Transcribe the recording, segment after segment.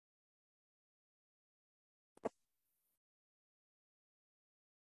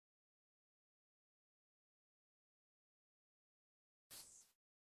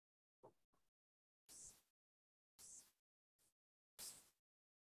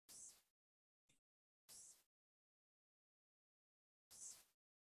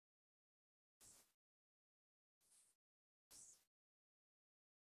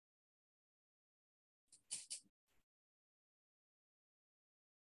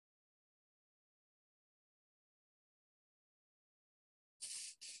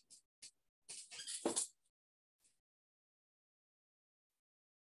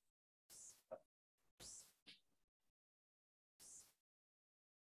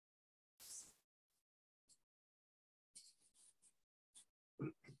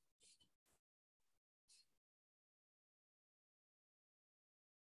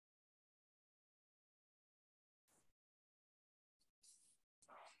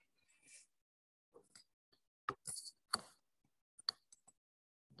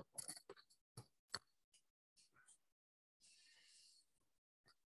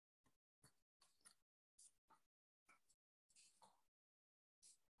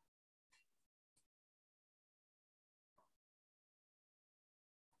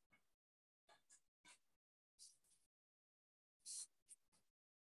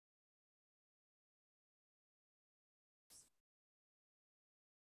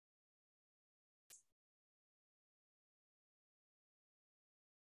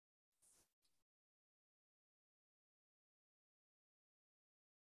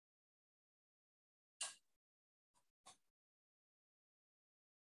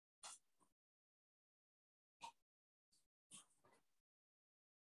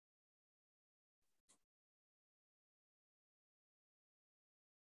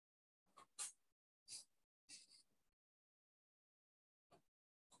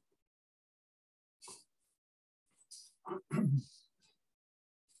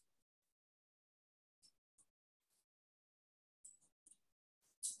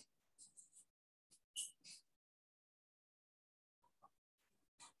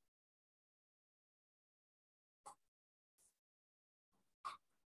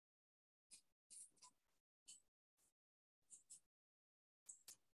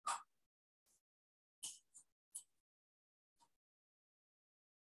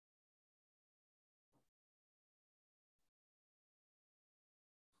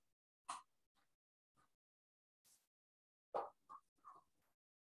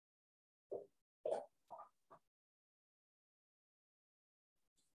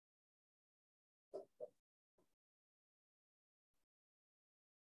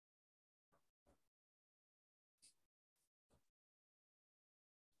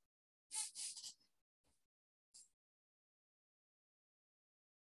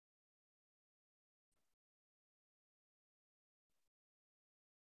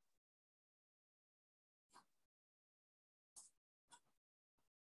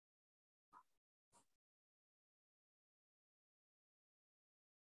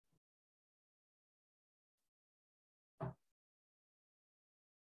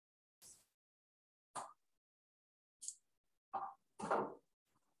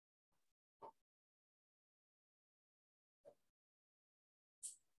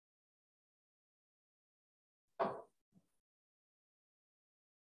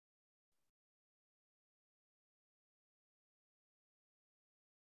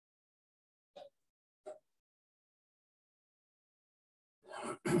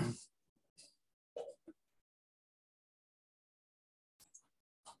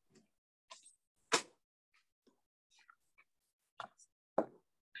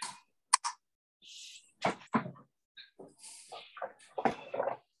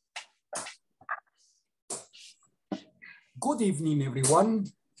Good evening, everyone.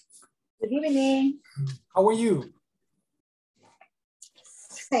 Good evening. How are you?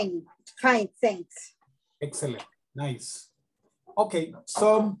 Fine, thanks. Excellent, nice. Okay,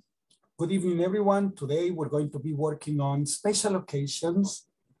 so good evening, everyone. Today we're going to be working on special occasions.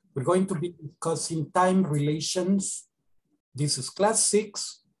 We're going to be discussing time relations. This is class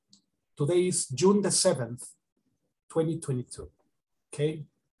 6. Today is June the 7th, 2022. Okay,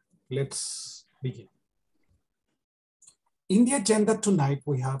 let's begin. In the agenda tonight,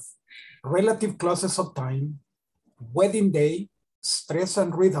 we have relative clauses of time, wedding day, stress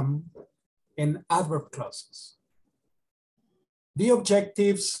and rhythm, and adverb clauses. The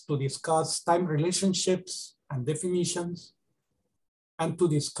objectives to discuss time relationships and definitions, and to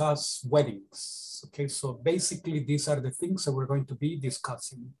discuss weddings. Okay, so basically these are the things that we're going to be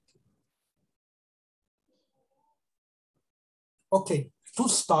discussing. Okay, to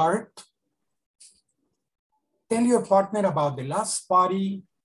start, tell your partner about the last party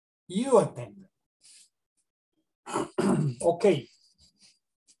you attended. Okay.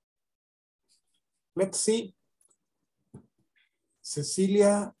 Let's see.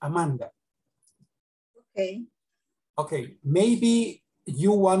 Cecilia, Amanda. Okay. Okay, maybe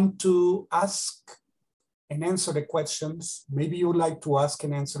you want to ask and answer the questions. Maybe you would like to ask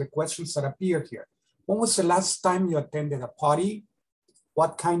and answer the questions that appear here. When was the last time you attended a party?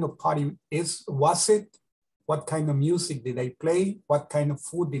 What kind of party was it? What kind of music did they play? What kind of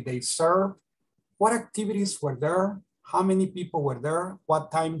food did they serve? What activities were there? How many people were there?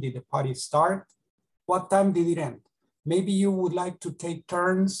 What time did the party start? What time did it end? Maybe you would like to take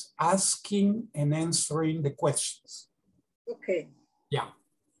turns asking and answering the questions. Okay. Yeah,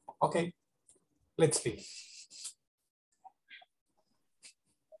 okay, let's see.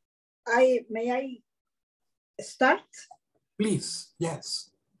 May I start? Please,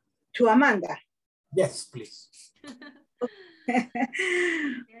 yes. To Amanda. Yes, please. Okay.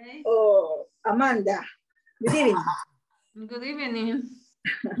 Oh, Amanda, good evening. Good evening.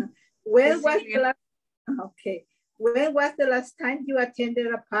 When was the last, okay. When was the last time you attended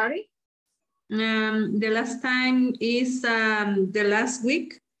a party? The last time is the last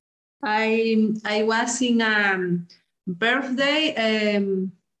week. I was in a birthday.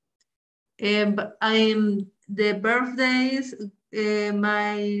 The birthdays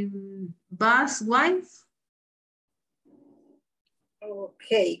my boss wife.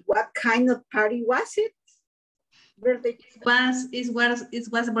 Okay, what kind of party was it? Birthday. It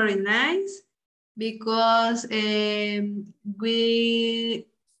was very nice because we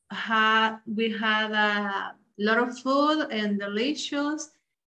had a lot of food and delicious,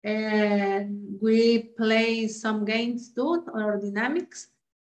 and we played some games too or dynamics.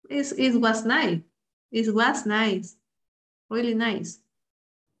 It was nice. It was nice, really nice.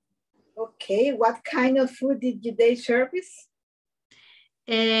 Okay, what kind of food did they service?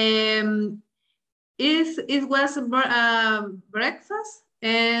 It was breakfast,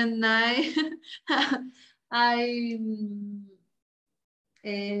 and I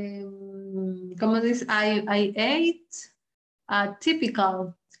como dice, I ate a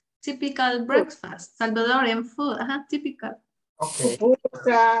typical breakfast, Salvadorian food, typical. Okay.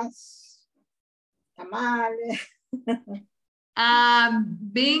 Pupusas, tamales.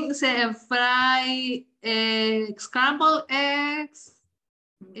 Beans, fried, scrambled eggs,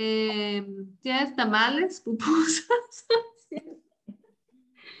 yes, tamales, pupusas.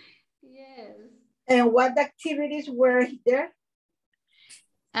 Yes. And what activities were there?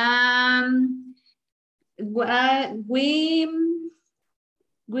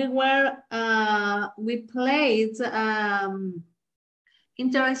 We played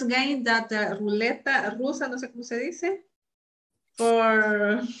interest game that ruleta rusa, no sé cómo se dice,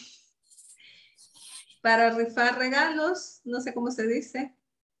 para rifar regalos, no sé cómo se dice.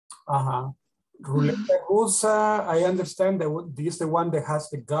 Ruleta rusa, I understand that this is the one that has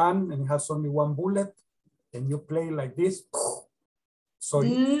the gun and has only one bullet, and you play like this. So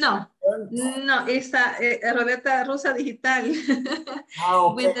no, it's a ruleta rusa digital.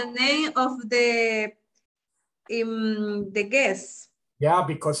 okay. With the name of the guest. Yeah,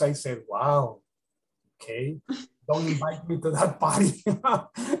 because I said, wow, okay, don't invite me to that party.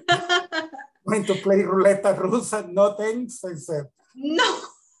 Going to play ruleta rusa, no thanks, I said. No.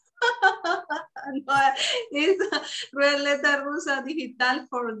 No, it's ruleta rusa digital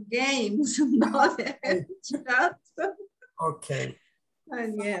for games. No, okay.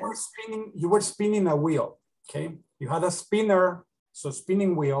 Yes. You were spinning a wheel, okay? You had a spinner, so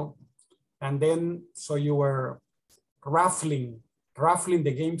spinning wheel, and then so you were raffling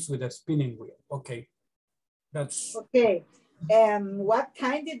the games with a spinning wheel. Okay, that's okay. What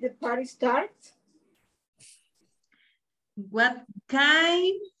time did the party start? What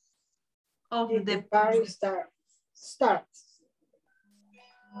kind of the party start?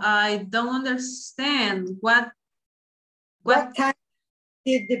 I don't understand. What time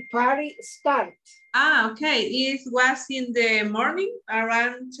did the party start? Okay. It was in the morning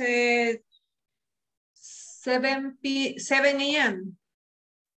around 7 a.m.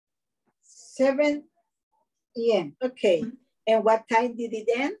 7 a.m. Okay. And what time did it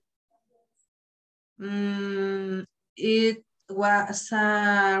end? It was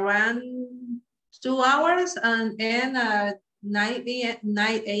around 2 hours and end at 9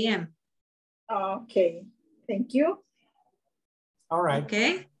 a.m. Okay. Thank you. all right.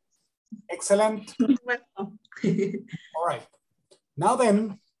 Okay. Excellent. Welcome. All right. Now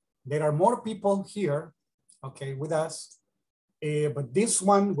then, there are more people here, okay, with us. But this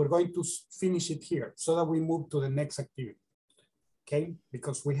one, we're going to finish it here so that we move to the next activity, okay?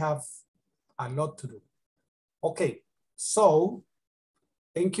 Because we have a lot to do. Okay, so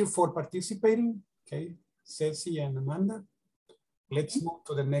thank you for participating, okay? Ceci and Amanda. Let's move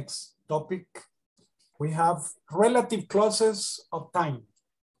to the next topic. We have relative clauses of time.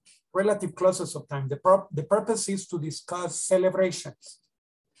 Relative clauses of time. The purpose is to discuss celebrations.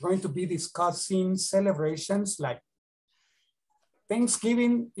 We're going to be discussing celebrations like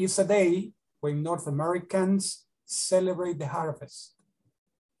Thanksgiving is a day when North Americans celebrate the harvest.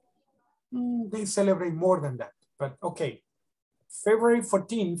 They celebrate more than that, but okay. February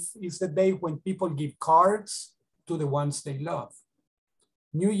 14th is the day when people give cards to the ones they love.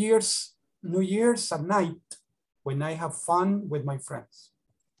 New Year's at night when I have fun with my friends.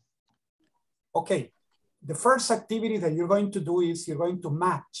 Okay, the first activity that you're going to do is you're going to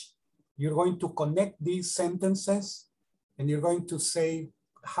match. You're going to connect these sentences and you're going to say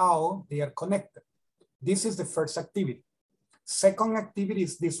how they are connected. This is the first activity. Second activity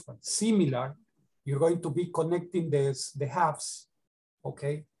is this one, similar. You're going to be connecting the halves,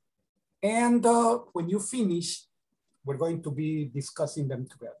 okay? And when you finish, we're going to be discussing them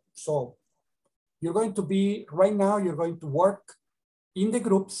together. So you're going to be, right now, you're going to work in the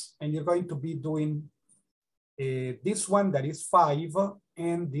groups and you're going to be doing this one that is 5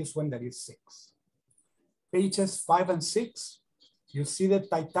 and this one that is 6. Pages 5 and 6, you see the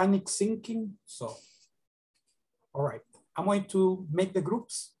Titanic sinking. So, all right, I'm going to make the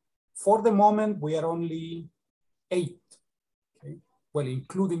groups. For the moment, we are only 8, okay? Well,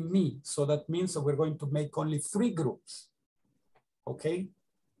 including me. So that means that we're going to make only 3 groups, okay?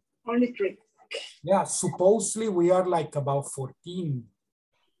 Only 3. Yeah, supposedly we are like about 14,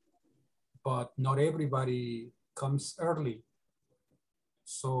 but not everybody comes early.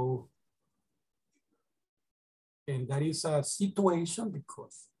 So, and that is a situation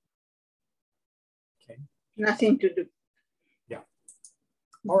because, okay. Nothing to do. Yeah.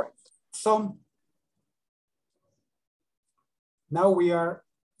 All right. So now we are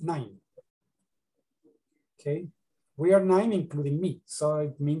 9. Okay, we are 9 including me. So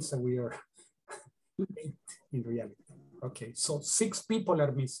it means that we are 8 in reality. Okay, so 6 people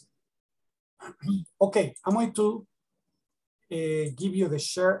are missing. Okay, I'm going to give you the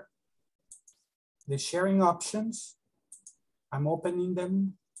sharing options. I'm opening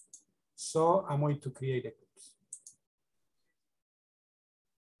them. So I'm going to create a group.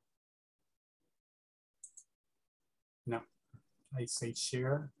 Now I say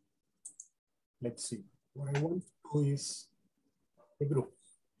share. Let's see. What I want to do is a group.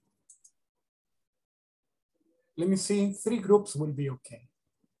 Let me see, 3 groups will be okay.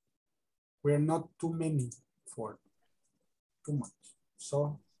 We're not too many for too much.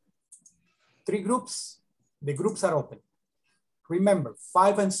 So 3 groups, the groups are open. Remember,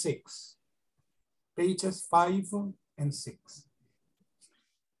 5 and 6. Pages 5 and 6.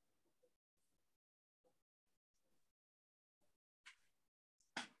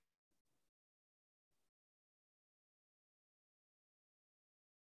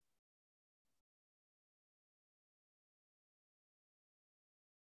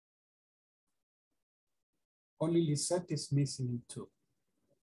 Only Lisette is missing in 2.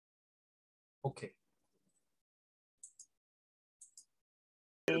 Okay.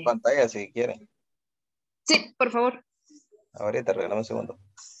 Pantalla si quieren. Sí, por favor. Ahorita, regálame un segundo.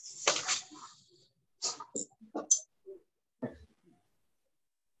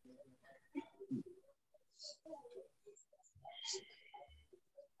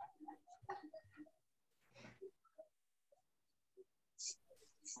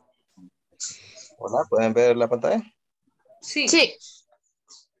 Hola, ¿pueden ver la pantalla? Sí. Sí.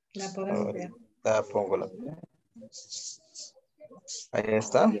 La podemos ver. La pongo la. Ahí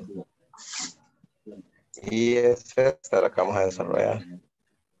está. Y esta la acabamos de desarrollar.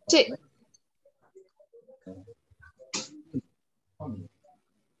 Sí.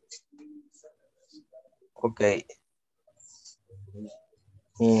 Okay.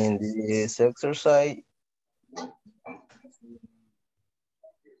 In this exercise,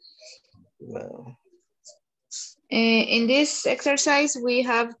 In this exercise, we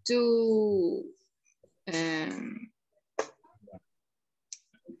have to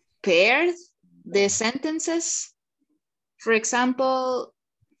pair the sentences. For example,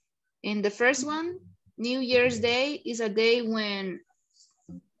 in the first one, New Year's Day is a day when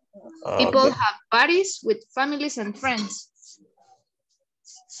people okay. have parties with families and friends.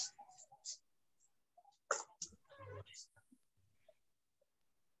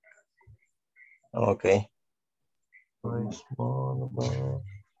 Okay.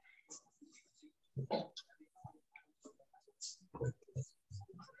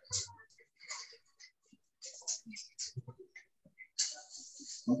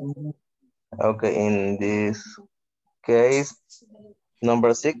 Okay, in this case,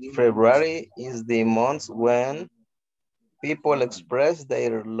 number 6, February is the month when people express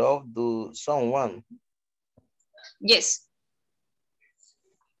their love to someone. Yes.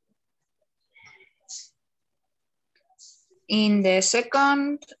 In the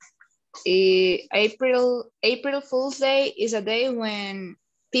second, April Fool's Day is a day when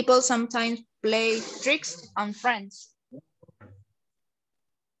people sometimes play tricks on friends.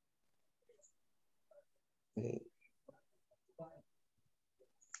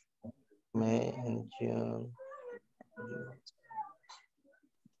 May and June.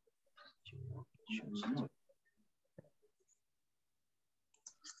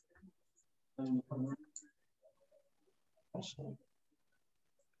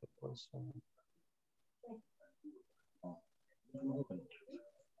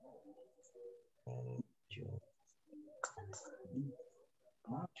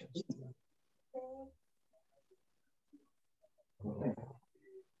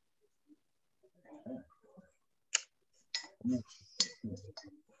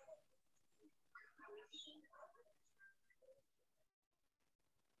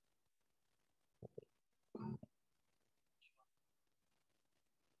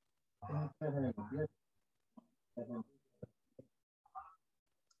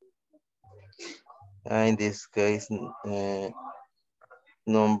 In this case,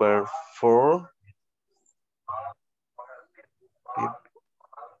 number 4.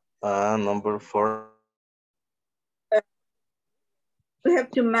 Number 4. We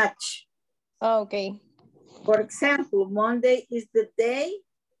have to match. Okay. For example, Monday is the day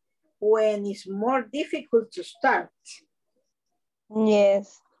when it's more difficult to start.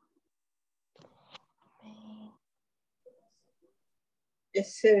 Yes.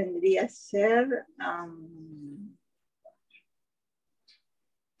 Ese vendría a ser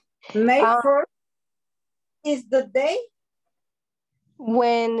May 1st is the day?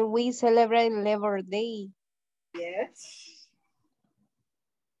 When we celebrate Labor Day. Yes.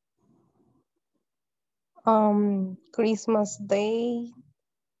 Christmas Day.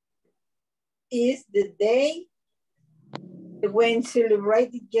 Is the day when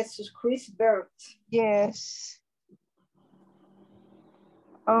celebrated Jesus Christ's birth. Yes.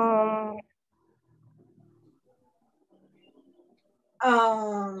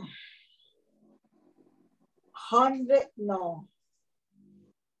 100, no.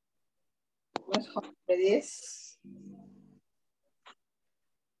 What's 100 is?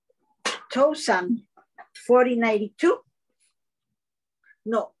 1,492.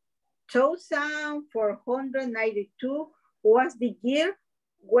 No, 1,492 was the year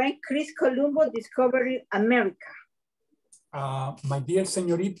when Chris Columbus discovered America. My dear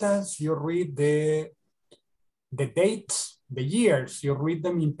señoritas, you read the dates, the years, you read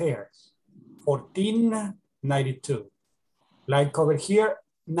them in pairs. 1492. Like over here,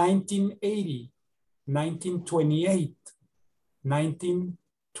 1980, 1928,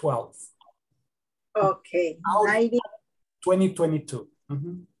 1912. Okay, 2022.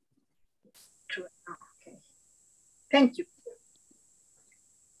 Mm-hmm. Okay, thank you.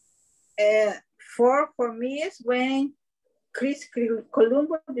 4 for me is when Chris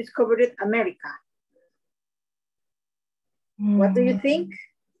Columbus discovered America. What do you think?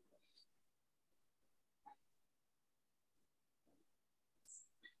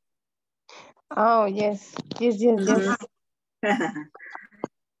 Oh, yes. Yes.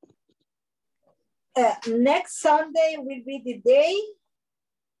 Next Sunday will be the day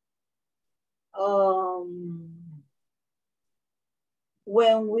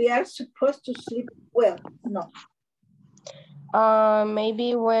when we are supposed to sleep well. No.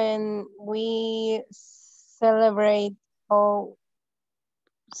 Maybe when we celebrate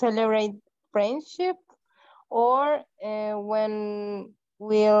friendship, or when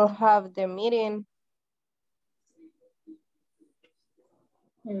we'll have the meeting.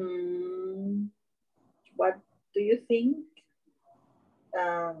 What do you think?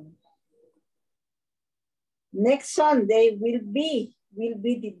 Next Sunday will be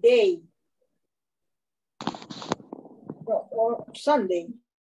the day, or Sunday.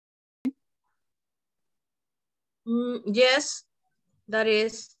 Yes, that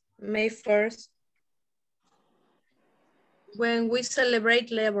is May 1st. When we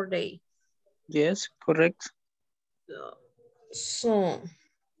celebrate Labor Day. Yes, correct. So,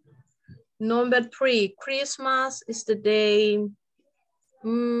 number 3, Christmas is the day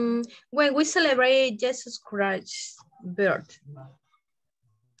when we celebrate Jesus Christ's birth.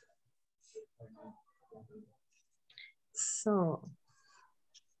 So,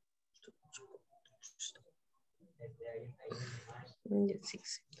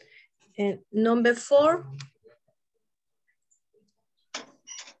 and number 4,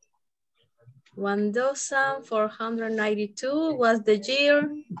 1,492 was the year.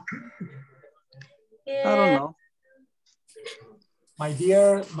 I don't know. My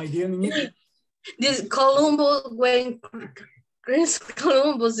dear Niñita. This Columbus, when Chris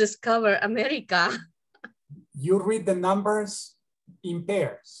Columbus discovered America. You read the numbers in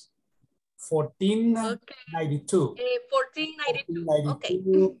pairs. 1492. Okay. 1492. Okay.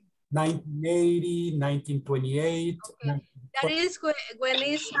 1980, 1928. Okay. That is when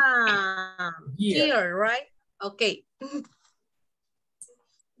it's year, right? Okay.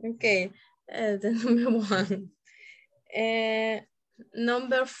 Okay. The number 1.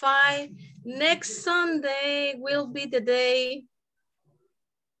 Number 5. Next Sunday will be the day.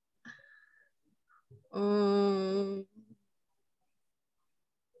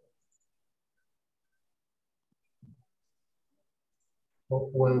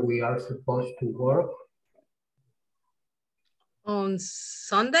 When we are supposed to work. On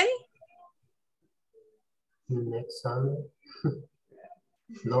Sunday? Next Sunday?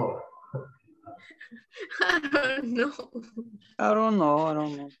 No. I don't know. I don't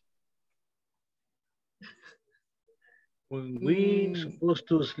know. When we supposed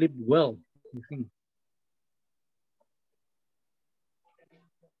to sleep well, I think.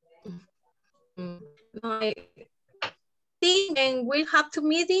 I think, and we'll have to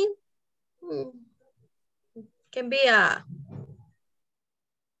meeting. Can be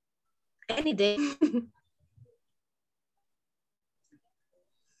any day.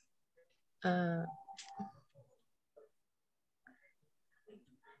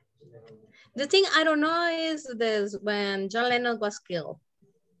 The thing I don't know is this when John Lennon was killed.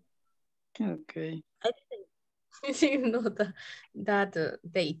 Okay. I didn't know that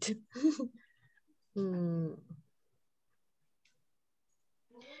date.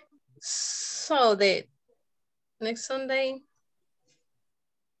 So the next Sunday,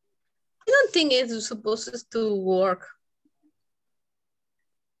 I don't think it's supposed to work.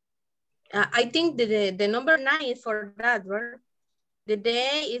 I think the number 9 is for that, right? The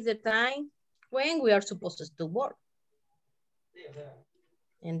day is the time when we are supposed to work.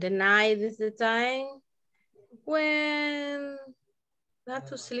 And the night is the time when we have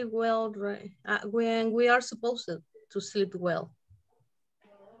to sleep well, right? When we are supposed to sleep well.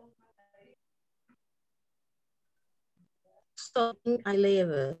 So I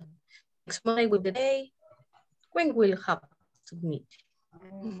live next Monday with the day when we'll have to meet.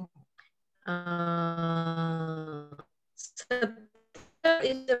 September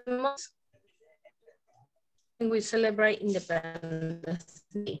is the month when we celebrate Independence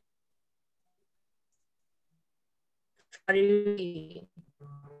Day. February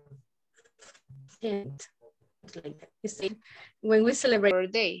 10th, like that. When we celebrate Our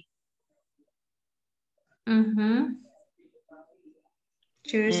day.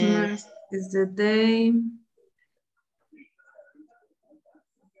 Christmas is the day.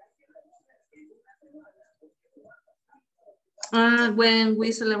 When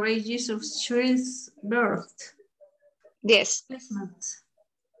we celebrate Jesus Christ's birth. Yes. Christmas.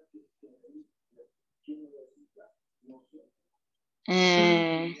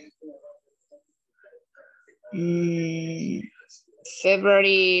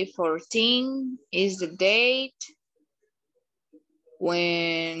 February 14 is the date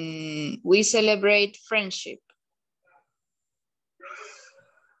when we celebrate friendship.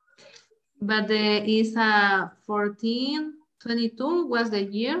 But there is a 1422 was the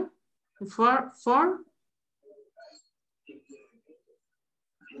year for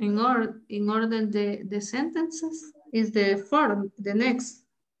in order the sentences is the form the next,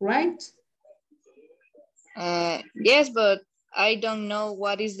 right? Yes, but I don't know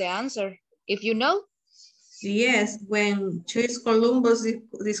what is the answer. If you know? Yes, when Chris Columbus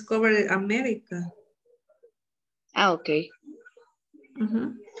discovered America. Ah, okay.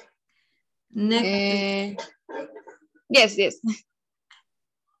 Next. Yes.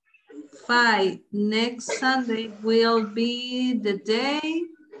 5. Next Sunday will be the day.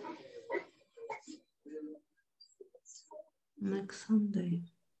 Next Sunday.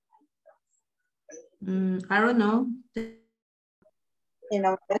 I don't know.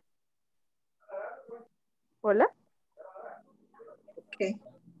 Hola. Okay.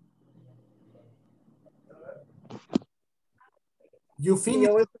 You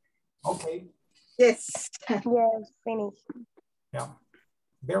finished? Okay. Yes. Yes, finished. Yeah,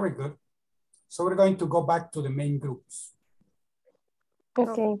 very good. So we're going to go back to the main groups.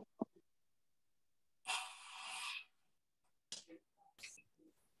 Okay.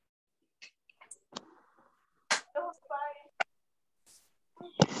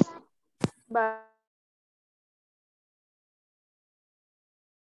 Bye.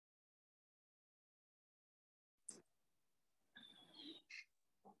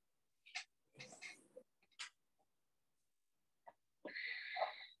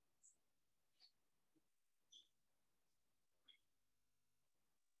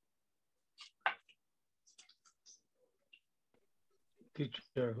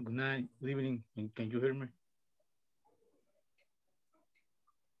 Teacher, good night, good evening. Can you hear me?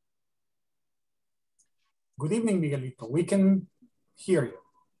 Good evening, Miguelito. We can hear you.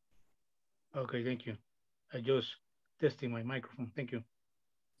 Okay, thank you. I just testing my microphone. Thank you.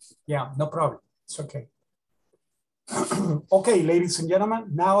 Yeah, no problem. It's okay. Okay, ladies and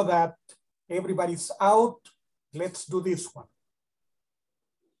gentlemen, now that everybody's out, let's do this one.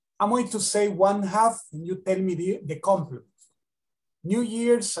 I'm going to say 1/2 and you tell me the complement. New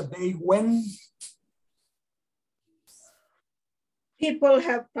Year's a day when People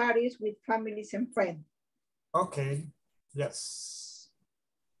have parties with families and friends. Okay, yes.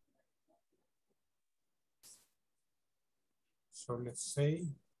 So let's say,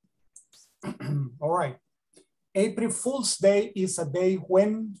 all right. April Fool's Day is a day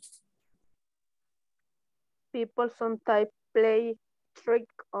when People sometimes play trick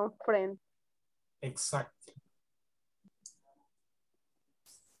on friends. exactly.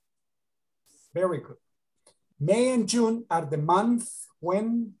 Very good. May and June are the month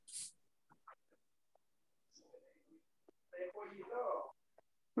when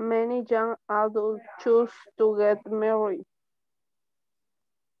Many young adults choose to get married.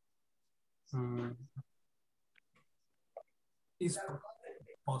 is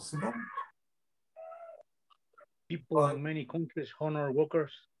possible. People in many countries honor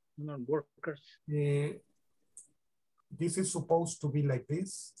workers. This is supposed to be like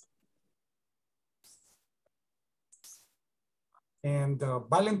this. And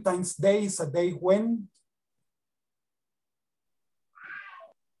Valentine's Day is a day when?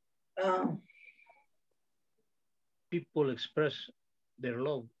 People express their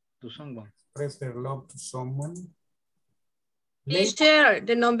love to someone. Express their love to someone. Teacher,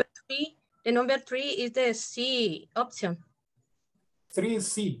 the number three is the C option. 3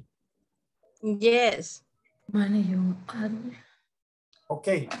 is C. Yes.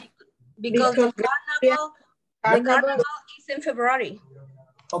 Okay. Because the carnival is in February.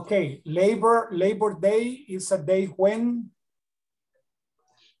 Okay, Labor Day is a day when?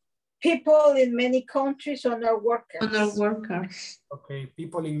 People in many countries honor workers. Honor workers. Okay,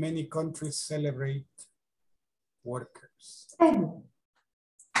 people in many countries celebrate workers.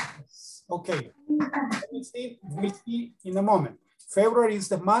 Okay, we'll see in a moment. February is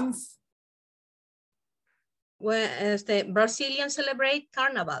the month. When the Brazilians celebrate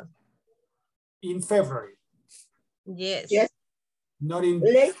Carnival. In February. Yes. Yes. Not in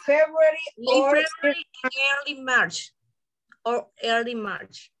late February. Late February, early March. Or early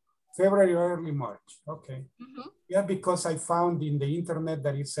March. February or early March. Okay. Mm-hmm. Yeah, because I found in the internet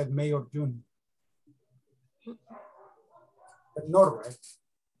that it said May or June. But not right.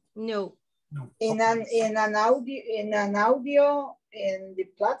 No. No. In an audio in the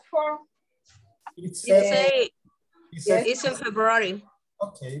platform. It says it's in February.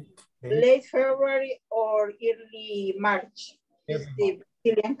 Okay. Late February or early March is the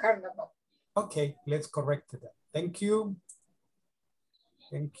Brazilian Carnival. Okay, let's correct that. Thank you.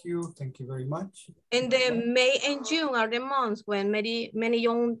 Thank you. Thank you very much. And the May and June are the months when many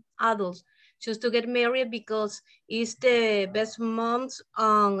young adults choose to get married because it's the best months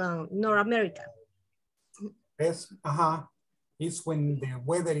on North America. Best, it's when the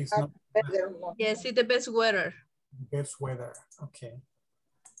weather is not. Yes, it's the best weather. Best weather. Okay,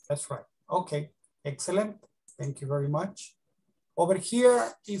 that's right. Okay, excellent. Thank you very month. Over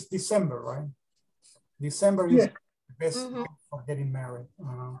here is December, right? December is the best month for getting married.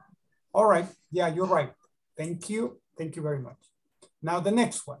 All right. Yeah, you're right. Thank you. Thank you very much. Now the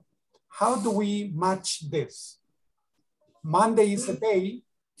next one. How do we match this? Monday is a day.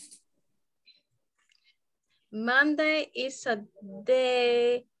 Monday is a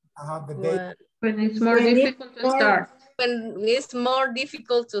day. The day when it's more difficult to start. When it's more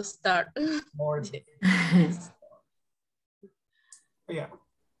difficult to start. More yeah.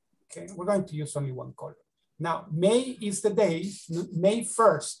 Okay, we're going to use only one color. Now, May is the day, May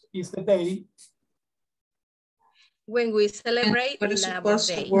 1st is the day. When we celebrate Labor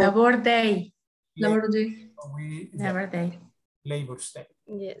Day. Labor Day. Labor Day. Labor Day. Labor Day.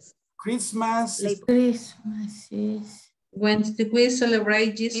 Yes. Christmas. Christmas is when we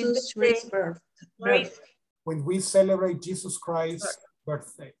celebrate Jesus Christ's birth. When we celebrate Jesus Christ's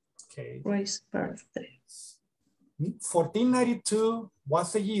birthday. Okay. Christ's birthday. 1492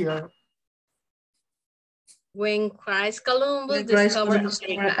 was the year when Christ Columbus discovered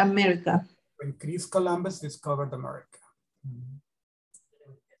America. When Chris Columbus discovered America.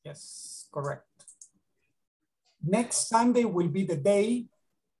 Yes, correct. Next Sunday will be the day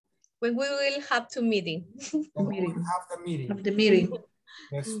when we will have to meeting. We will have the meeting. Have the meeting.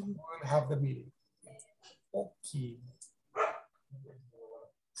 Yes, we will have the meeting. Okay.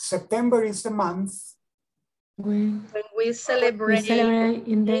 September is the month. When we celebrate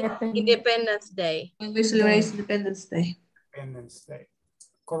Independence Day. When we celebrate Independence Day. Independence Day.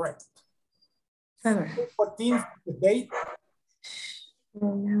 Correct. 14th, the date.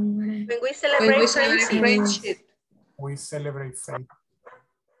 When we celebrate friendship. We celebrate friendship.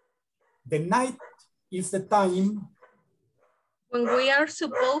 The night is the time. When we are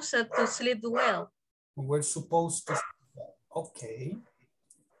supposed to sleep well. When we're supposed to sleep well. Okay.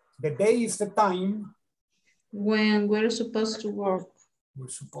 The day is the time. When we're supposed to work. We're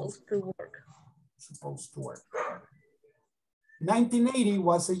supposed to work. Supposed to work. 1980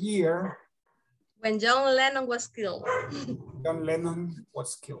 was a year. When John Lennon was killed. John Lennon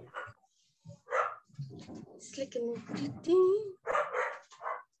was killed. It's like an...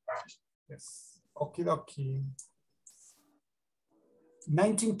 Yes. Okie dokie.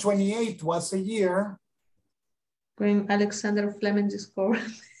 1928 was a year. When Alexander Fleming discovered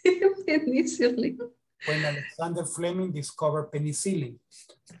penicillin. When Alexander Fleming discovered penicillin.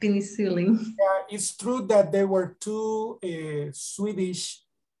 Penicillin. It's true that there were two Swedish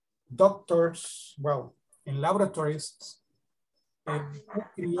doctors, well, in laboratories, who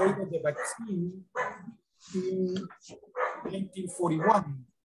created the vaccine in 1941,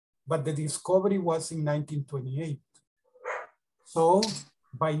 but the discovery was in 1928. So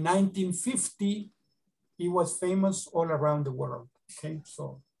by 1950, it was famous all around the world. Okay,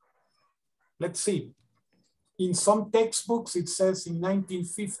 so let's see. In some textbooks, it says in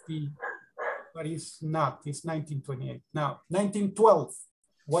 1950, but it's not, it's 1928. Now, 1912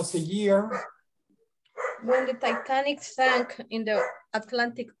 was the year when the Titanic sank in the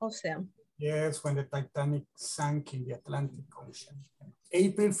Atlantic Ocean. Yes, when the Titanic sank in the Atlantic Ocean.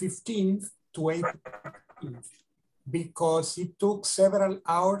 April 15th to April 15th, because it took several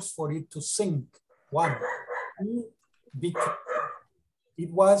hours for it to sink. One, because it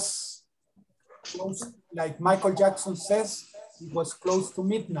was close, like Michael Jackson says, it was close to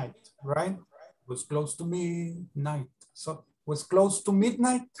midnight, right? It was close to midnight. So it was close to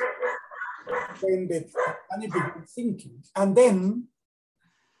midnight when the Titanic began sinking. And then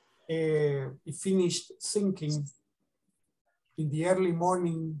it finished sinking in the early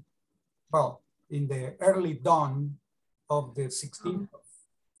morning, well, in the early dawn of the 16th of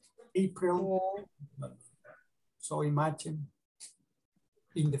April. So imagine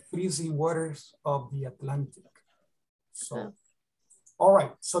in the freezing waters of the Atlantic. So, all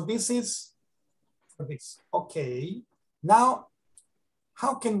right, so this is for this. Okay, now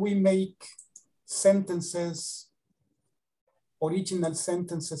how can we make sentences, original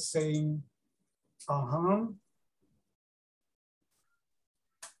sentences saying,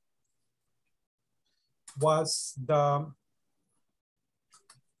 was the,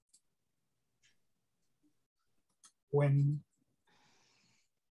 when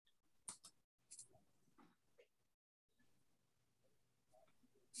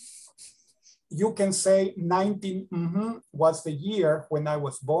you can say 19 was the year when I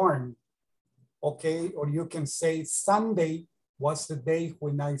was born, okay? Or you can say Sunday was the day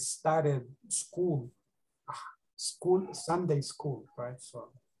when I started school. Sunday school, right? So,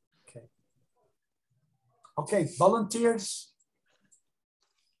 okay. Okay, volunteers.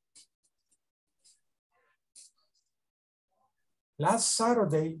 Last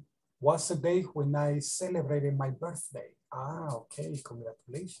Saturday was the day when I celebrated my birthday. Okay,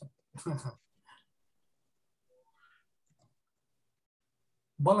 congratulations.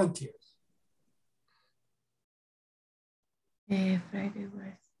 Volunteers. Friday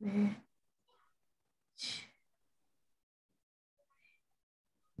was the...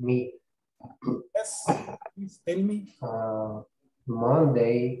 Me. Yes, please tell me.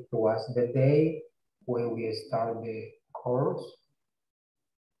 Monday was the day when we started the course.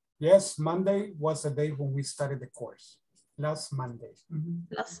 Yes, Monday was the day when we started the course. Last Monday.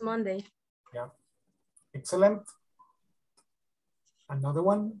 Last Monday. Yeah, excellent. Another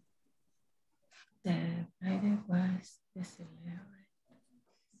one. The Friday was the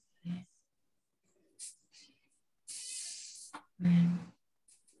 11th.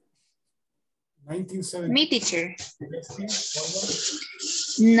 1970. Me, teacher.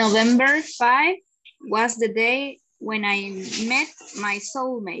 November 5 was the day when I met my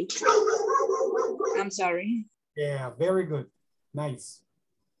soulmate. I'm sorry. Yeah, very good. Nice.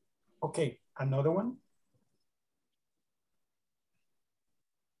 Okay, another one.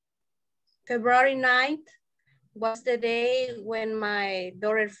 February 9th was the day when my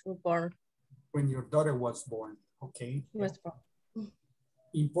daughter was born. When your daughter was born. Okay. Was born.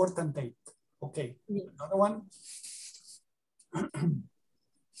 Important date. Okay, yes. Another one.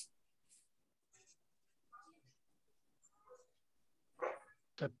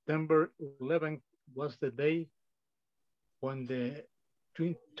 September 11th was the day when the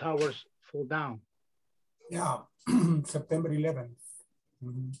Twin Towers fell down. Yeah, September 11th,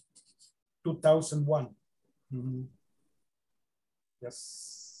 2001.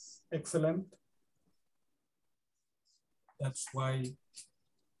 Yes, excellent. That's why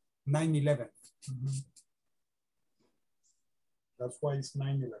 9/11. That's why it's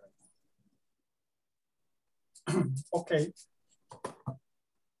 9/11. Okay.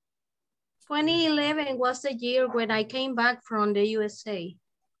 2011 was the year when I came back from the USA.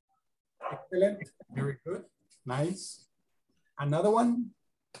 Excellent, very good, nice. Another one.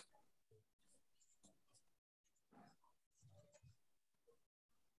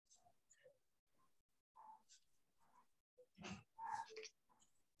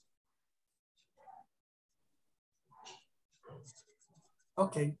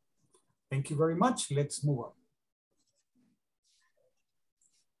 Okay, thank you very much. Let's move on.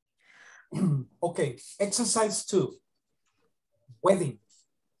 Okay, exercise 2, wedding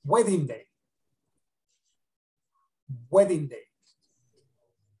day. Wedding day.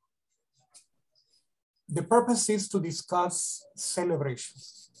 The purpose is to discuss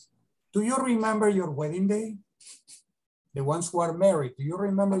celebrations. Do you remember your wedding day? The ones who are married, do you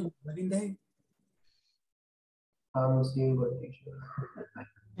remember your wedding day? I'm single, teacher.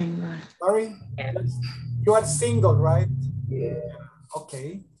 Sorry? You are single, right? Yeah.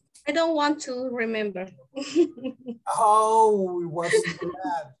 Okay. I don't want to remember. Oh, it was so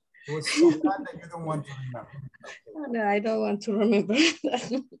bad. It was so bad that you don't want to remember. Oh, no, I don't want to remember.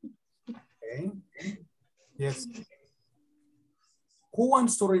 Okay. Yes. Who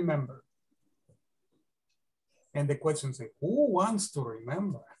wants to remember? And the question says, who wants to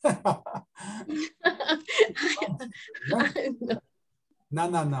remember? No,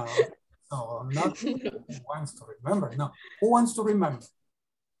 no, no. No, not who wants to remember. No, who wants to remember?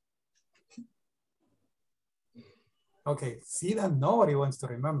 Okay, see that nobody wants to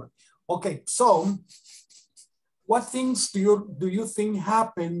remember. Okay, so what things do you think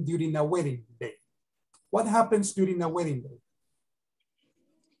happen during a wedding day? What happens during a wedding day?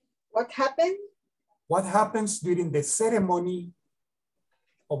 What happened? What happens during the ceremony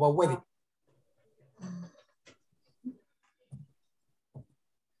of a wedding?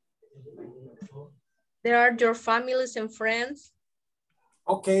 There are your families and friends.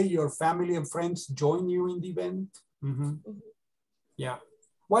 Okay, your family and friends join you in the event. Yeah.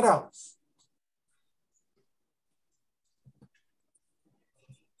 What else?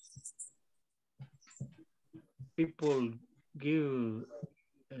 People give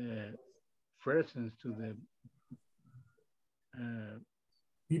presents to the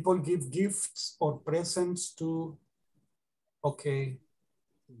people give gifts or presents to, okay,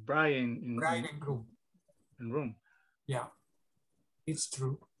 bride and groom. And room. Yeah, it's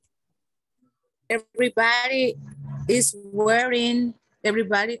true. Everybody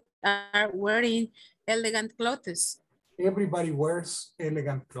are wearing elegant clothes. Everybody wears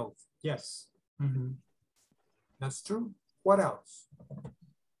elegant clothes. Yes. That's true. What else?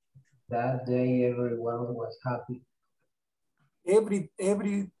 That day everyone was happy.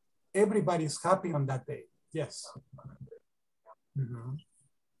 Everybody's happy on that day. Yes.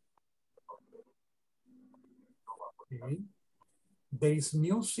 Okay. There is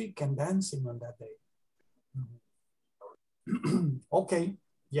music and dancing on that day. Okay.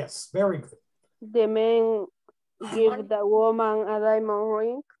 Yes, very good. The man give the woman a diamond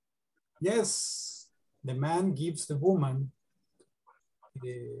ring. Yes, the man gives the woman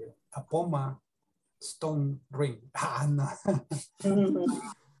a Poma stone ring.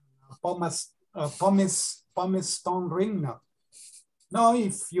 Pomace stone ring. No,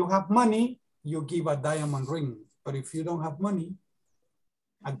 if you have money, you give a diamond ring. But if you don't have money,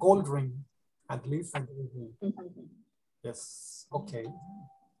 a gold ring, at least a gold ring. Yes, okay.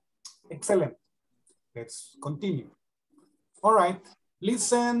 Excellent. Let's continue. All right,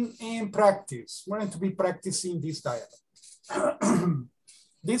 listen and practice. We're going to be practicing this dialogue.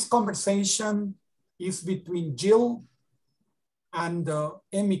 This conversation is between Jill and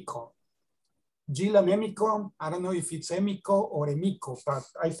Emiko. Jill and Emiko, I don't know if it's Emiko or Emiko, but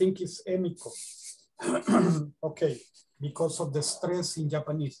I think it's Emiko. Okay, because of the stress in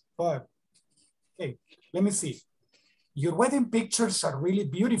Japanese. But, okay, let me see. Your wedding pictures are really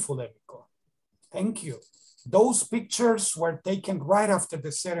beautiful, Emiko. Thank you. Those pictures were taken right after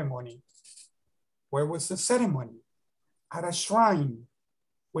the ceremony. Where was the ceremony? At a shrine.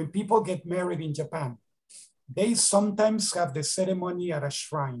 When people get married in Japan, they sometimes have the ceremony at a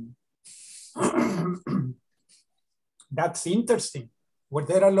shrine. That's interesting. Were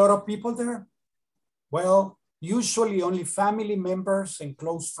there a lot of people there? Well, usually only family members and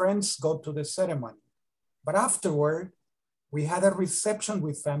close friends go to the ceremony. But afterward, we had a reception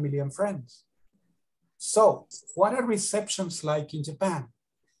with family and friends. So, what are receptions like in Japan?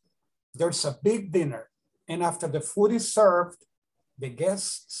 There's a big dinner, and after the food is served, the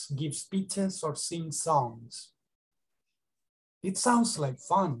guests give speeches or sing songs. It sounds like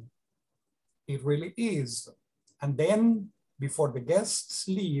fun. It really is. And then, before the guests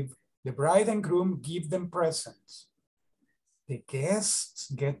leave, the bride and groom give them presents. The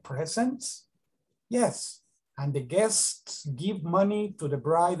guests get presents? Yes, and the guests give money to the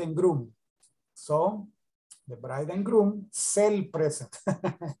bride and groom. So, the bride and groom sell presents,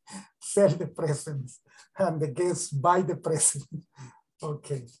 sell the presents, and the guests buy the present.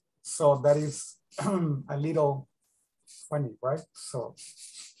 Okay, so that is a little funny, right? So,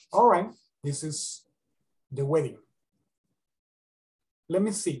 all right, this is the wedding. Let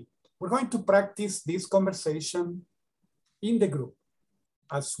me see. We're going to practice this conversation in the group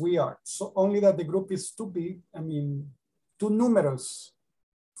as we are. So only that the group is too big, I mean, too numerous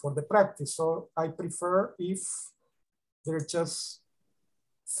for the practice. So I prefer if they're just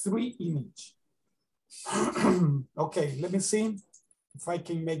 3 in each. Okay, let me see if I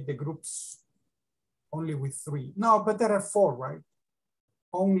can make the groups only with 3. No, but there are 4, right?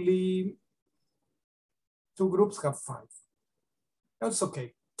 Only 2 groups have 5. That's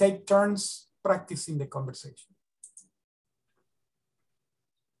okay. Take turns practicing the conversation.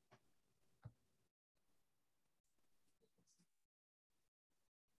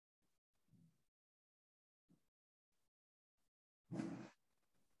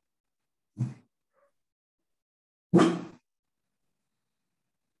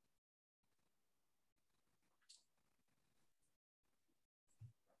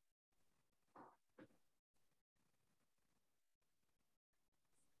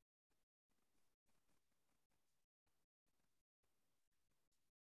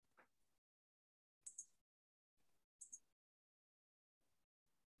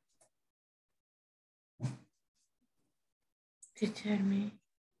 Teacher me.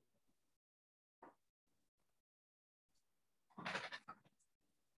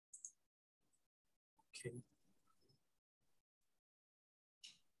 Okay.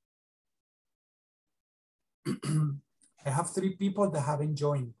 I have 3 people that haven't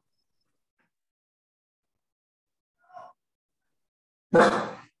joined. Right?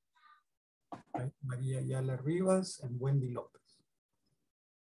 Maria Ayala Rivas and Wendy Lopez.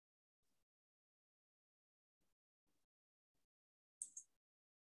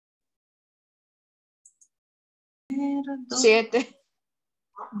 Siete.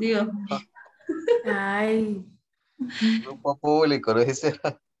 Dios. Ay, Grupo público, lo dice.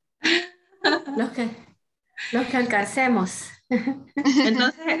 los que alcancemos.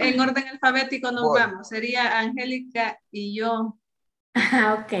 Entonces, en orden alfabético nos Voy. vamos. Sería Angélica y yo.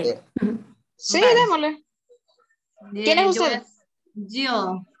 Ok. Sí, Vale. démosle. ¿Quién es Yo usted?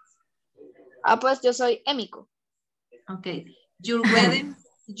 Yo. Ah, pues yo soy Émico. Okay. Your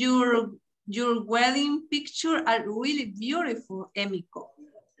wedding picture are really beautiful, Emiko.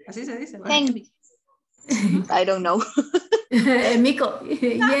 Así se dice, ¿verdad? Thank I don't know. Mico,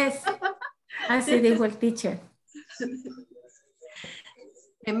 yes. Así dijo el teacher.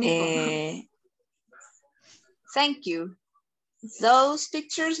 Thank you. Those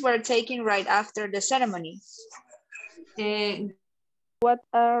pictures were taken right after the ceremony. What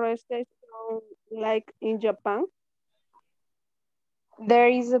are receptions like in Japan? There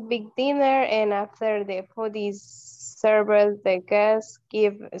is a big dinner, and after the food is served, the guests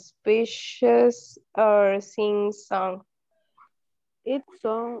give speeches or sing songs. It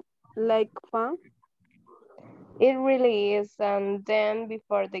sounds like fun. It really is. And then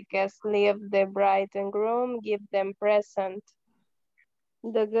before the guests leave, the bride and groom give them presents.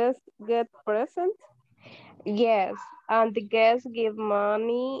 The guests get presents? Yes, and the guests give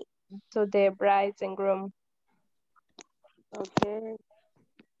money to the bride and groom. Okay.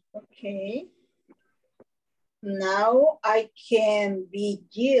 Okay. Now I can be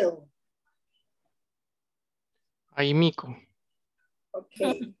Jill. Ay, Mico.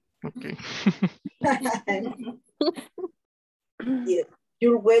 Okay. Okay. Yeah.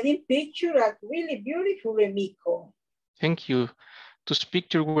 Your wedding picture are really beautiful, Emiko. Thank you. Those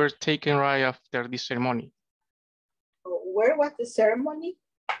pictures were taken right after the ceremony. Where was the ceremony?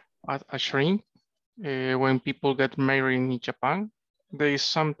 At a shrine, when people get married in Japan, they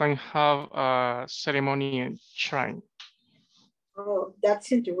sometimes have a ceremony in shrine. Oh,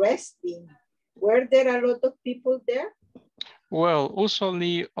 that's interesting. Were there a lot of people there? Well,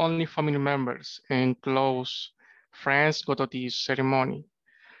 usually only family members and close friends go to the ceremony.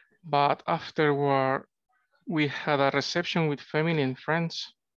 But afterward, we had a reception with family and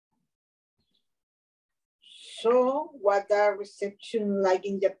friends. So, what are reception like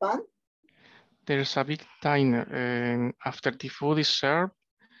in Japan? There's a big dinner, and after the food is served,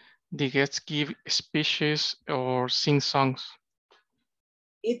 the guests give speeches or sing songs.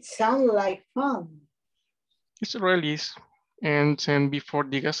 It sounds like fun. It really is. And then before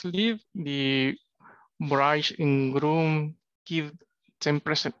the guests leave, the bride and groom give them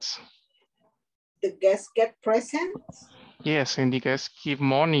presents. The guests get presents? Yes, and the guests give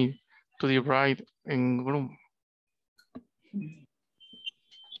money to the bride and groom.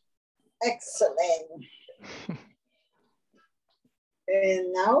 Excellent.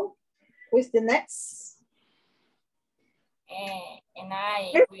 And now, who's the next? And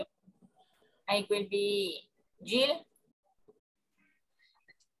I will be Jill.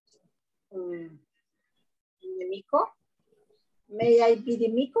 The Miko? May I be the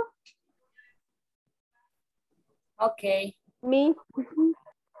Miko? Okay. Me?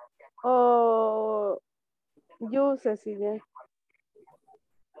 Oh, you, Cecilia.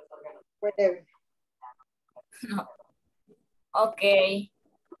 Whatever. Okay.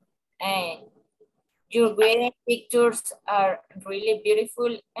 And your wedding pictures are really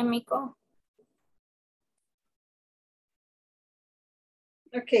beautiful, Emiko.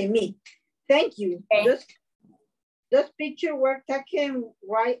 Okay, me. Thank you. Okay. Those pictures were taken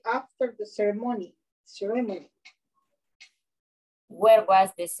right after the ceremony. Where was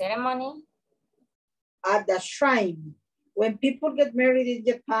the ceremony? At the shrine. When people get married in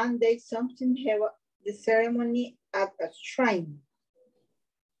Japan, they sometimes have the ceremony at a shrine.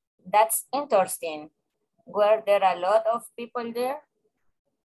 That's interesting. Were there a lot of people there?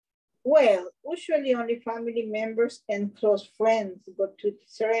 Well, usually only family members and close friends go to the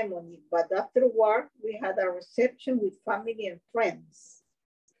ceremony, but afterward we had a reception with family and friends.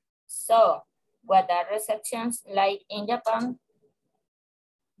 So, what are receptions like in Japan?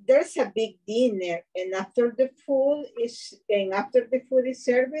 There's a big dinner, and after the food is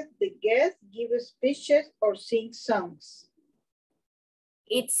served, the guests give speeches or sing songs.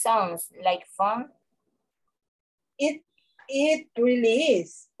 It sounds like fun. It really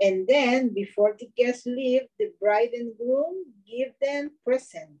is. And then before the guests leave, the bride and groom give them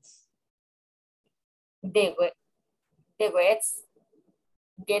presents. The guests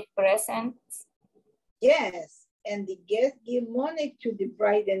get presents? Yes, and the guests give money to the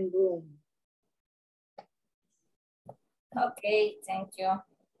bride and groom. Okay, thank you.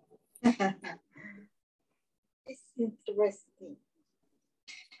 It's interesting.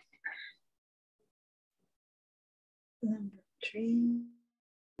 Number 3.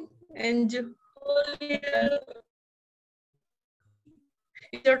 And Julia,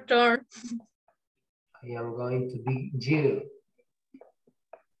 it's your turn. I am going to be you.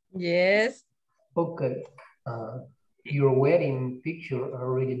 Yes. Okay. Your wedding pictures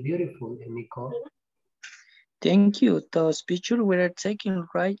are really beautiful, Emiko. Thank you. Those pictures were taken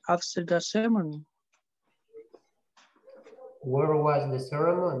right after the ceremony. Where was the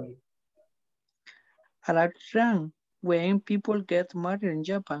ceremony? At Rang, when people get married in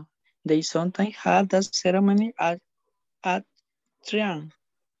Japan, they sometimes have the ceremony at Rang.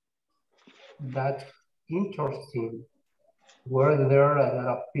 That's interesting. Were there a lot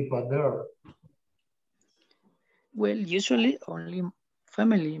of people there? Well, usually only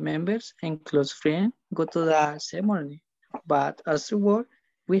family members and close friends go to the ceremony, but afterward,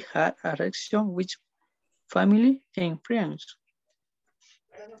 we had a reception with family and friends.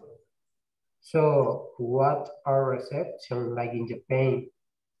 So, what are receptions like in Japan?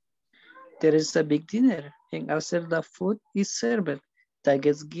 There is a big dinner, and after the food is served, the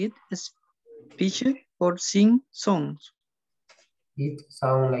guests give speeches or sing songs. It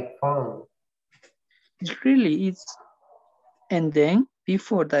sounds like fun. It really is. And then,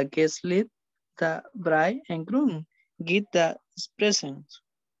 before the guests leave, the bride and groom give the presents.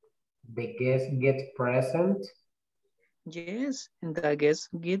 The guests get presents? Yes, and the guests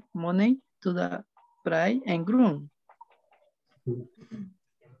give money to the bride and groom.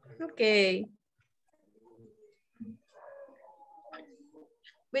 Okay.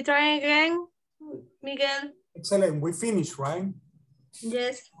 We try again, Miguel. Excellent. We finished, right?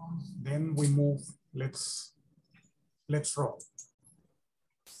 Yes. Then we move. Let's roll.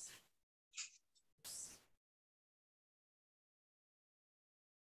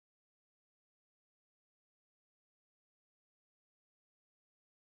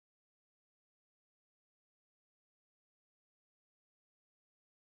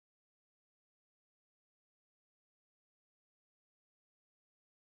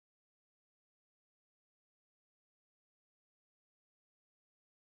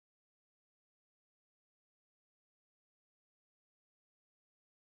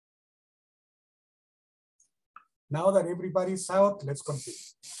 Now that everybody's out, let's continue.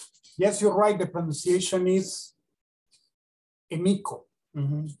 Yes, you're right. The pronunciation is Emiko.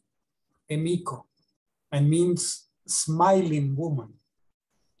 Emiko. And means smiling woman.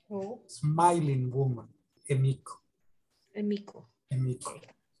 Oh. Smiling woman. Emiko. Emiko. Emiko.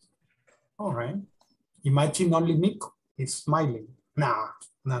 All right. Imagine only Miko is smiling. Nah.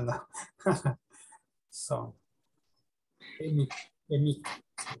 So, Emiko. Emiko.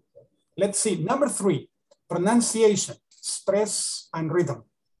 Let's see. Number 3. Pronunciation, stress and rhythm.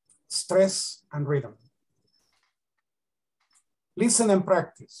 Stress and rhythm. Listen and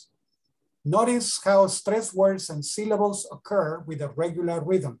practice. Notice how stress words and syllables occur with a regular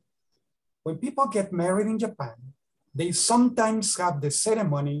rhythm. When people get married in Japan, they sometimes have the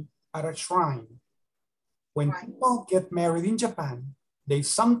ceremony at a shrine. When people get married in Japan, they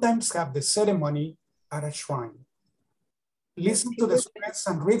sometimes have the ceremony at a shrine. Listen to the stress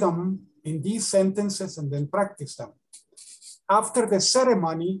and rhythm in these sentences and then practice them. After the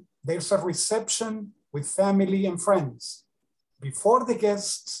ceremony, there's a reception with family and friends. Before the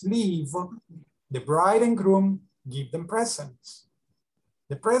guests leave, the bride and groom give them presents.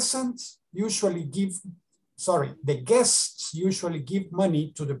 The guests usually give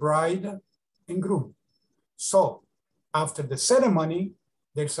money to the bride and groom. So after the ceremony,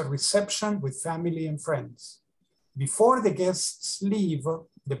 there's a reception with family and friends. Before the guests leave,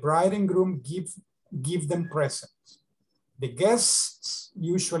 the bride and groom give them presents. The guests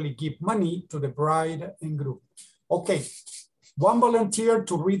usually give money to the bride and groom. Okay, one volunteer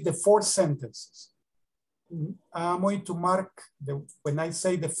to read the 4 sentences. I'm going to mark, when I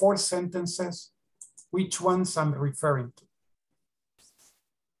say the 4 sentences, which ones I'm referring to.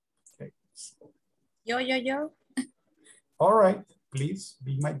 Okay. Yo. All right, please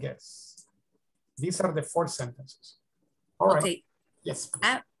be my guest. These are the 4 sentences. All right. Okay. Yes.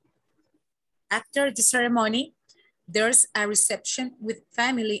 After the ceremony, there's a reception with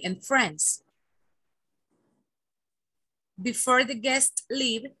family and friends. Before the guests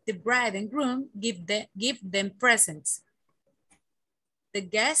leave, the bride and groom give them presents. The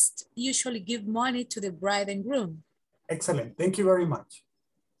guests usually give money to the bride and groom. Excellent. Thank you very much.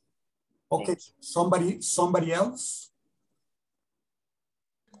 Okay, somebody else?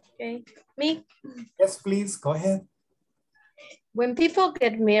 Okay, me. Yes, please, go ahead. When people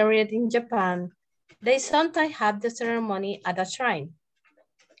get married in Japan, they sometimes have the ceremony at a shrine.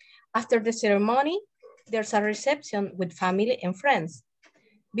 After the ceremony, there's a reception with family and friends.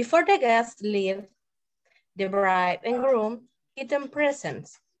 Before the guests leave, the bride and groom give them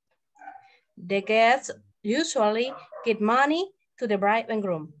presents. The guests usually give money to the bride and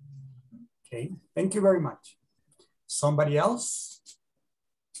groom. Okay, thank you very much. Somebody else?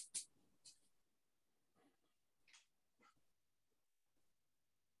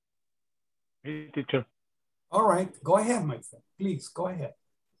 Hey, teacher. All right, go ahead, my friend. Please, go ahead.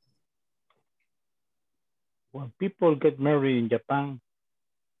 When people get married in Japan,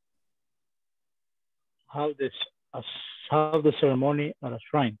 how the ceremony at a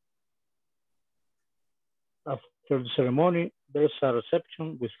shrine. After the ceremony, there's a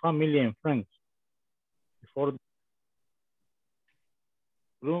reception with family and friends. Before the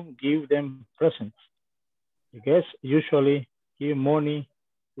groom give them presents. The guests usually give money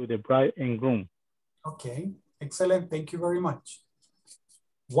to the bride and groom. Okay, excellent. Thank you very much.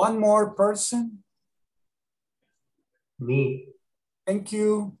 One more person. Me. Thank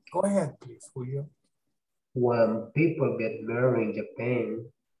you. Go ahead, please, Julio. When people get married in Japan,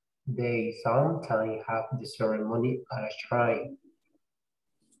 they sometimes have the ceremony at a shrine.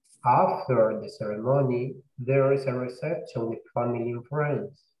 After the ceremony, there is a reception with family and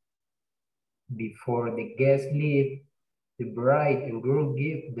friends. Before the guests leave, the bride and groom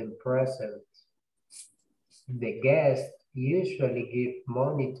give them presents. The guests usually give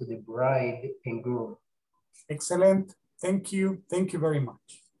money to the bride and groom. Excellent. Thank you. Thank you very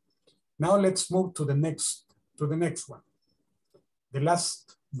much. Now let's move to the next one. The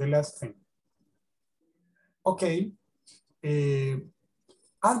last thing. Okay.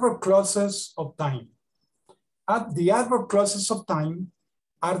 Adverb clauses of time. The adverb clauses of time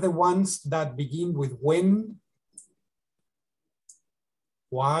are the ones that begin with when,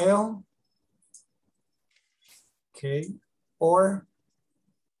 while, okay, or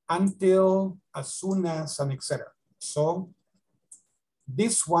until, as soon as, and etc. So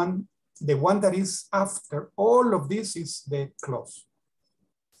this one, the one that is after all of this is the clause.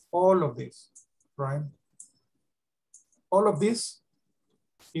 All of this, right? All of this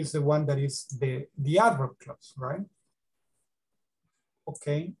is the one that is the adverb clause, right?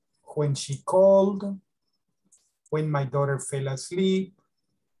 Okay, when she called, when my daughter fell asleep,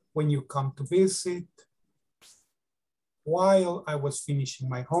 when you come to visit, while I was finishing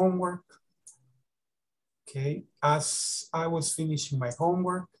my homework, okay, as I was finishing my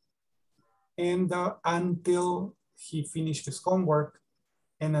homework, and until he finished his homework,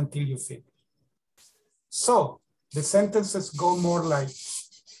 and until you finish. So the sentences go more like,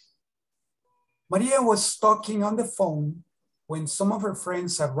 Maria was talking on the phone when some of her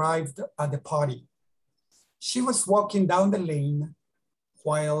friends arrived at the party. She was walking down the lane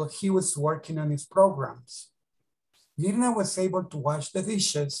while he was working on his programs. Mirna was able to wash the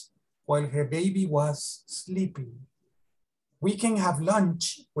dishes while her baby was sleeping. We can have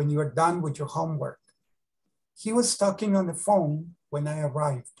lunch when you are done with your homework. He was talking on the phone when I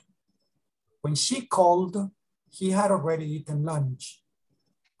arrived. When she called, he had already eaten lunch.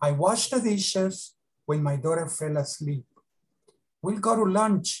 I washed the dishes when my daughter fell asleep. We'll go to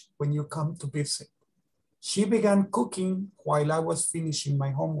lunch when you come to visit. She began cooking while I was finishing my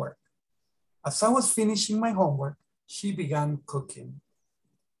homework. As I was finishing my homework, she began cooking.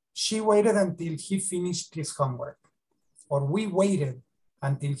 She waited until he finished his homework, or we waited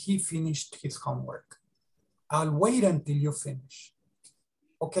until he finished his homework. I'll wait until you finish.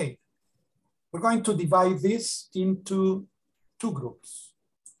 Okay, we're going to divide this into 2 groups.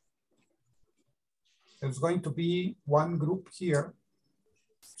 There's going to be one group here.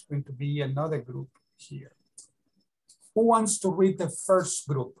 There's going to be another group here. Who wants to read the first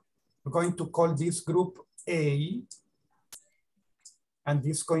group? We're going to call this group A, and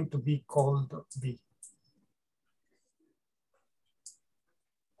this is going to be called B.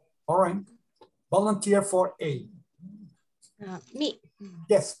 All right. Volunteer for A. Me.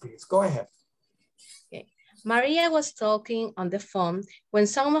 Yes, please, go ahead. Okay. Maria was talking on the phone when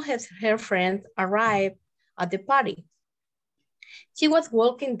some of her friends arrived at the party. She was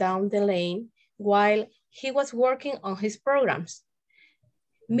walking down the lane while he was working on his programs.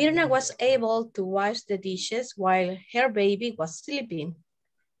 Mirna was able to wash the dishes while her baby was sleeping.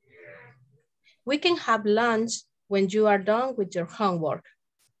 We can have lunch when you are done with your homework.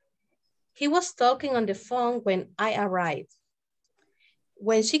 He was talking on the phone when I arrived.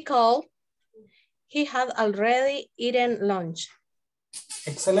 When she called, he had already eaten lunch.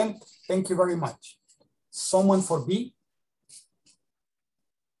 Excellent, thank you very much. Someone for B?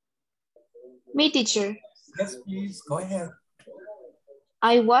 Me, teacher. Yes, please, go ahead.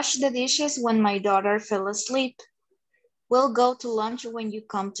 I washed the dishes when my daughter fell asleep. We'll go to lunch when you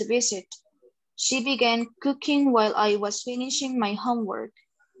come to visit. She began cooking while I was finishing my homework.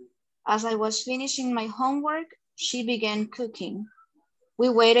 As I was finishing my homework, she began cooking. We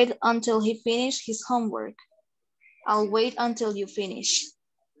waited until he finished his homework. I'll wait until you finish.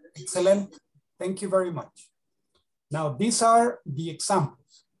 Excellent, thank you very much. Now, these are the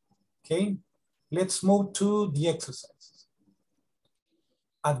examples, okay? Let's move to the exercises.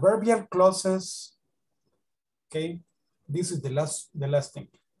 Adverbial clauses, okay? This is the last thing.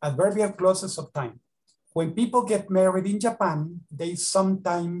 Adverbial clauses of time. When people get married in Japan, they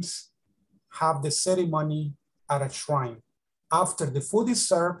sometimes have the ceremony at a shrine. After the food is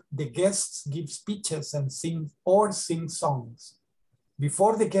served, the guests give speeches and sing songs.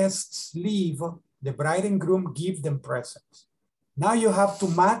 Before the guests leave, the bride and groom give them presents. Now you have to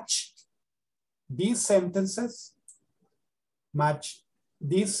match these sentences, match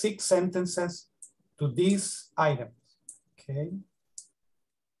these 6 sentences to these items, okay?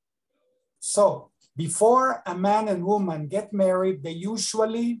 So, before a man and woman get married, they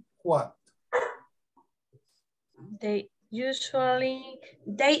usually what? They usually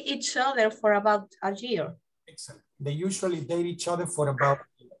date each other for about a year. Excellent. They usually date each other for about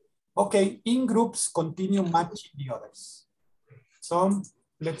a year. Okay, in groups, continue matching the others. So,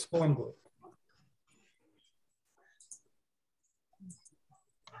 let's go and do it.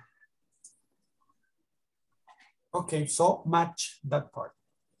 Okay, so match that part.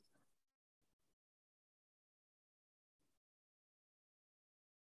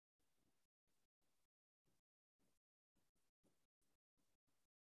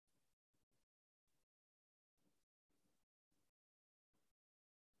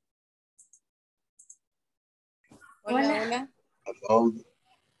 Hola, Hello.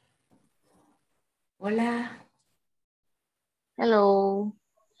 Hola. Hello.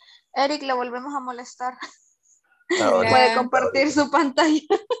 Eric, le volvemos a molestar. Ahora, Puede compartir su pantalla.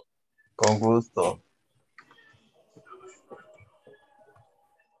 con gusto.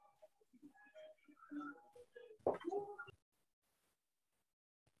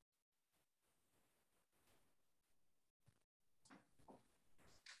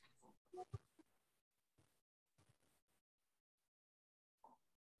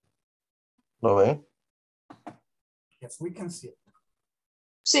 ¿Lo ven? Yes, we can see it.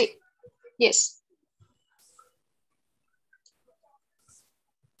 Sí. Yes.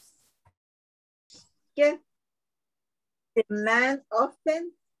 Yes. The man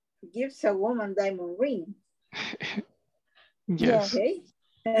often gives a woman diamond ring. Yes. Okay.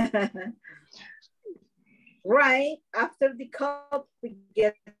 Right after the couple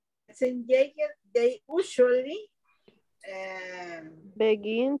gets engaged, they usually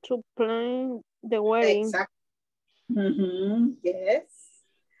begin to plan the wedding. Exactly. Yes.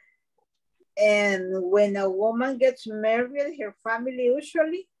 And when a woman gets married, her family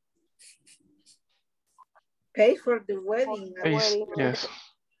usually pay for the wedding. Yes.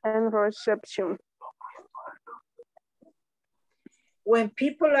 And reception. When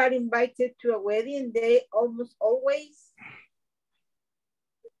people are invited to a wedding, they almost always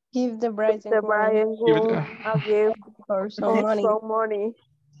give the bride and groom a gift or some money.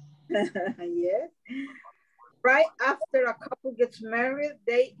 Yes. Right after a couple gets married,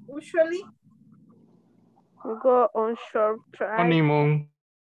 they usually go on short trip. Honeymoon.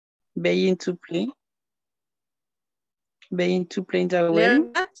 Begin to plan the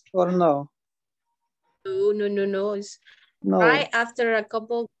wedding or no? No. It's No. right after a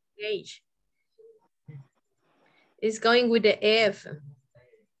couple engage. It's going with the F.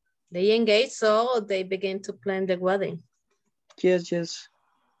 They engage, so they begin to plan the wedding. Yes.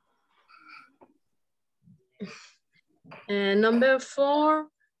 And number 4,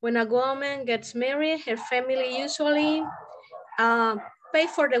 when a woman gets married, her family usually pay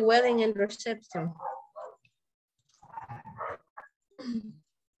for the wedding and reception.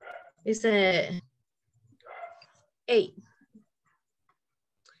 It's a 8.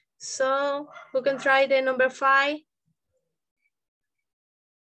 So who can try the number 5?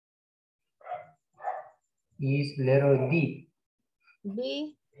 Is letter D.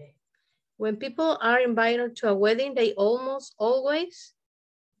 B. When people are invited to a wedding, they almost always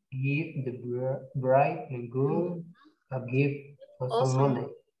Give the bride and groom a gift or some money.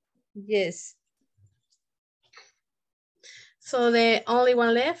 Yes. So the only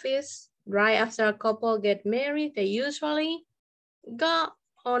one left is right after a couple get married, they usually go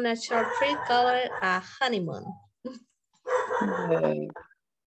on a short trip called a honeymoon.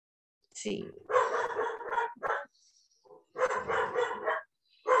 Sí.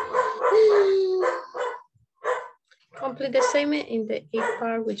 Complete the statement in the A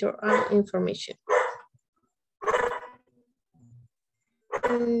part with your own information.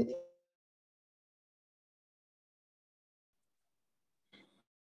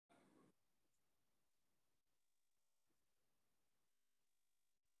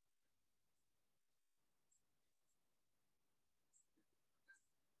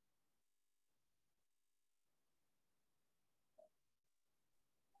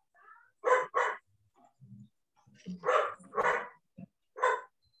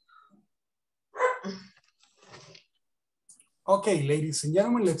 Okay, ladies and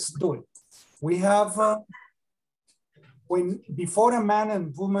gentlemen, let's do it. We have, when before a man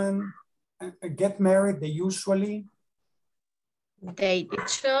and woman get married, they usually date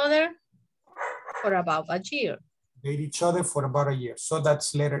each other for about a year. Date each other for about a year. So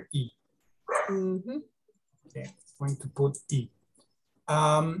that's letter E. Okay, I'm going to put E.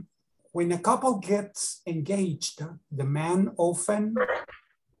 When a couple gets engaged, the man often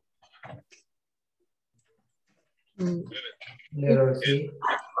Letter C.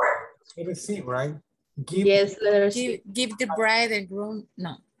 Letter C, right? Yes, letter C. Give the bride and groom,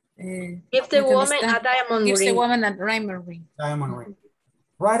 no. Give the woman a diamond ring. Gives the woman a diamond ring. Diamond ring.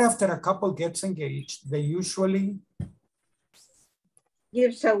 Right after a couple gets engaged, they usually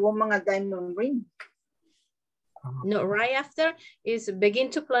gives a woman a diamond ring. No, right after is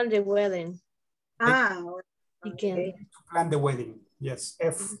begin to plan the wedding. Okay. To plan the wedding. Yes,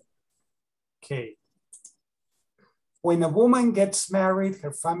 F. Okay. When a woman gets married,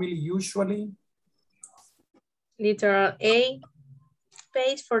 her family usually literal A,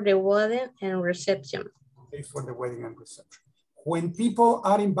 pays for the wedding and reception. Pays for the wedding and reception. When people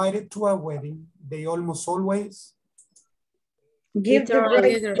are invited to a wedding, they almost always give the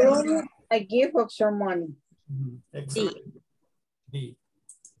bride a gift of some money. Exactly. D.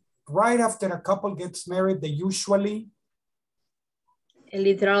 Right after a couple gets married, they usually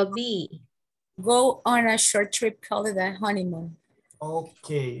literal B. Go on a short trip called a honeymoon.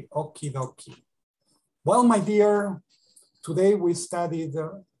 Okay, okie dokie. Well, my dear, today we studied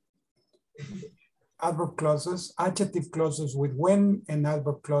adverb clauses, adjective clauses with when, and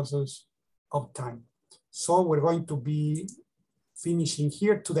adverb clauses of time. So we're going to be finishing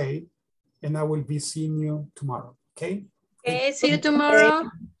here today, and I will be seeing you tomorrow, okay? Okay, see you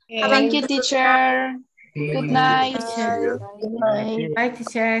tomorrow. Thank you, teacher. Good night. Good night. Bye,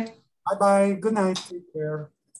 teacher. Bye-bye. Good night. Take care.